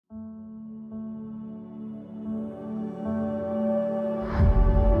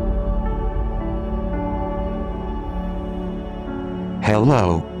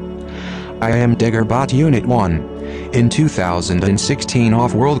Hello. I am Diggerbot Unit 1. In 2016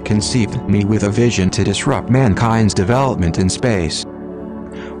 OffWorld conceived me with a vision to disrupt mankind's development in space.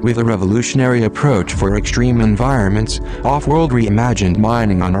 With a revolutionary approach for extreme environments, OffWorld reimagined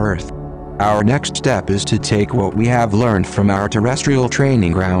mining on Earth. Our next step is to take what we have learned from our terrestrial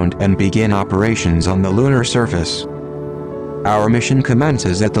training ground and begin operations on the lunar surface. Our mission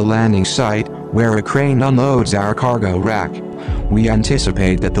commences at the landing site, where a crane unloads our cargo rack. We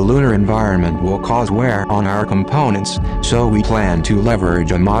anticipate that the lunar environment will cause wear on our components, so we plan to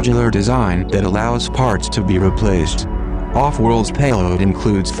leverage a modular design that allows parts to be replaced. OffWorld's payload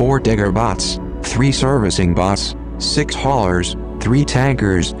includes 4 digger bots, 3 servicing bots, 6 haulers, 3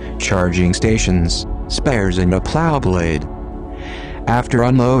 tankers, charging stations, spares and a plow blade. After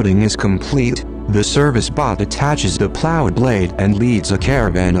unloading is complete, the service bot attaches the plowed blade and leads a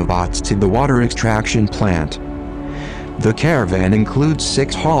caravan of bots to the water extraction plant. The caravan includes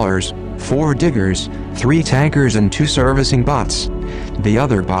 6 haulers, 4 diggers, 3 tankers and 2 servicing bots. The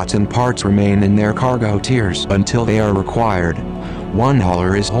other bots and parts remain in their cargo tiers until they are required. 1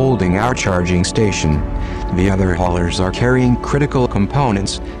 hauler is holding our charging station. The other haulers are carrying critical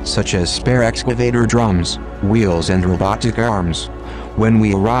components, such as spare excavator drums, wheels and robotic arms. When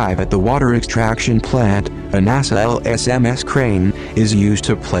we arrive at the water extraction plant, a NASA LSMS crane is used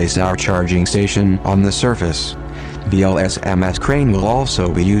to place our charging station on the surface. The LSMS crane will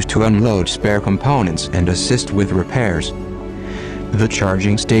also be used to unload spare components and assist with repairs. The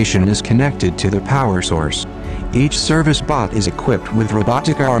charging station is connected to the power source. Each service bot is equipped with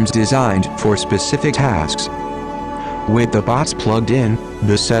robotic arms designed for specific tasks. With the bots plugged in,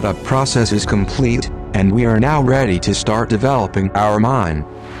 the setup process is complete, and we are now ready to start developing our mine.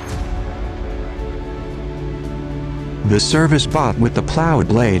 The service bot with the plowed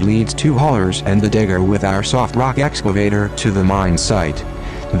blade leads 2 haulers and the digger with our soft rock excavator to the mine site.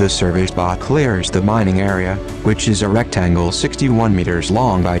 The service bot clears the mining area, which is a rectangle 61 meters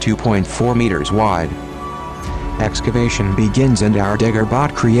long by 2.4 meters wide. Excavation begins and our digger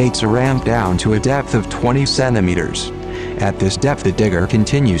bot creates a ramp down to a depth of 20 centimeters. At this depth the digger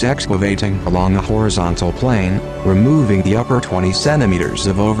continues excavating along a horizontal plane, removing the upper 20 centimeters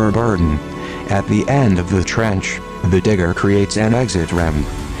of overburden. At the end of the trench, the digger creates an exit ramp.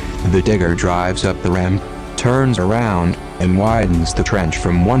 The digger drives up the ramp, turns around, and widens the trench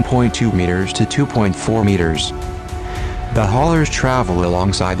from 1.2 meters to 2.4 meters. The haulers travel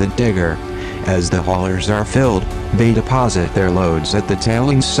alongside the digger. As the haulers are filled, they deposit their loads at the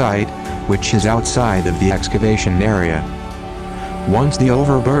tailing site, which is outside of the excavation area. Once the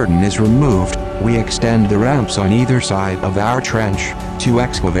overburden is removed, we extend the ramps on either side of our trench to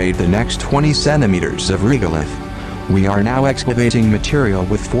excavate the next 20 centimeters of regolith. We are now excavating material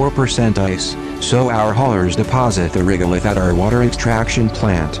with 4% ice, so our haulers deposit the regolith at our water extraction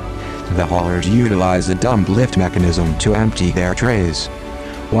plant. The haulers utilize a dump lift mechanism to empty their trays.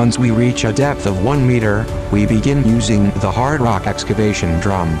 Once we reach a depth of 1 meter, we begin using the hard rock excavation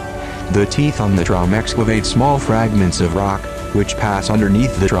drum. The teeth on the drum excavate small fragments of rock, which pass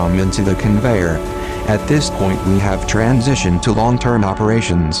underneath the drum into the conveyor. At this point we have transitioned to long-term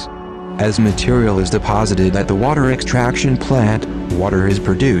operations. As material is deposited at the water extraction plant, water is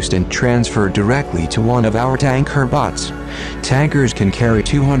produced and transferred directly to one of our tanker bots. Tankers can carry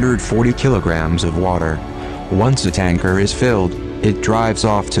 240 kilograms of water. Once a tanker is filled, it drives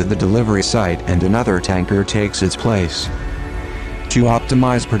off to the delivery site and another tanker takes its place. To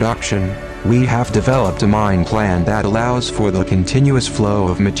optimize production, we have developed a mine plan that allows for the continuous flow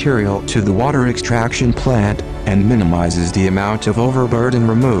of material to the water extraction plant and minimizes the amount of overburden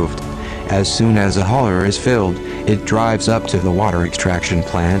removed. As soon as a hauler is filled, it drives up to the water extraction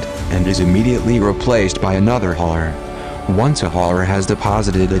plant and is immediately replaced by another hauler. Once a hauler has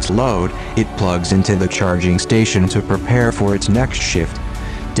deposited its load, it plugs into the charging station to prepare for its next shift.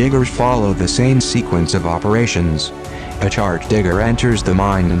 Diggers follow the same sequence of operations. A charge digger enters the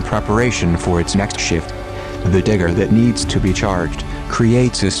mine in preparation for its next shift. The digger that needs to be charged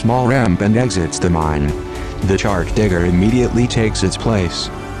creates a small ramp and exits the mine. The charge digger immediately takes its place.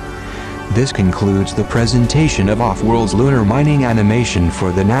 This concludes the presentation of OffWorld's lunar mining animation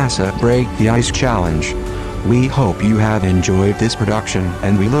for the NASA Break the Ice Challenge. We hope you have enjoyed this production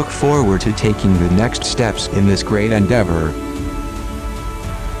and we look forward to taking the next steps in this great endeavor.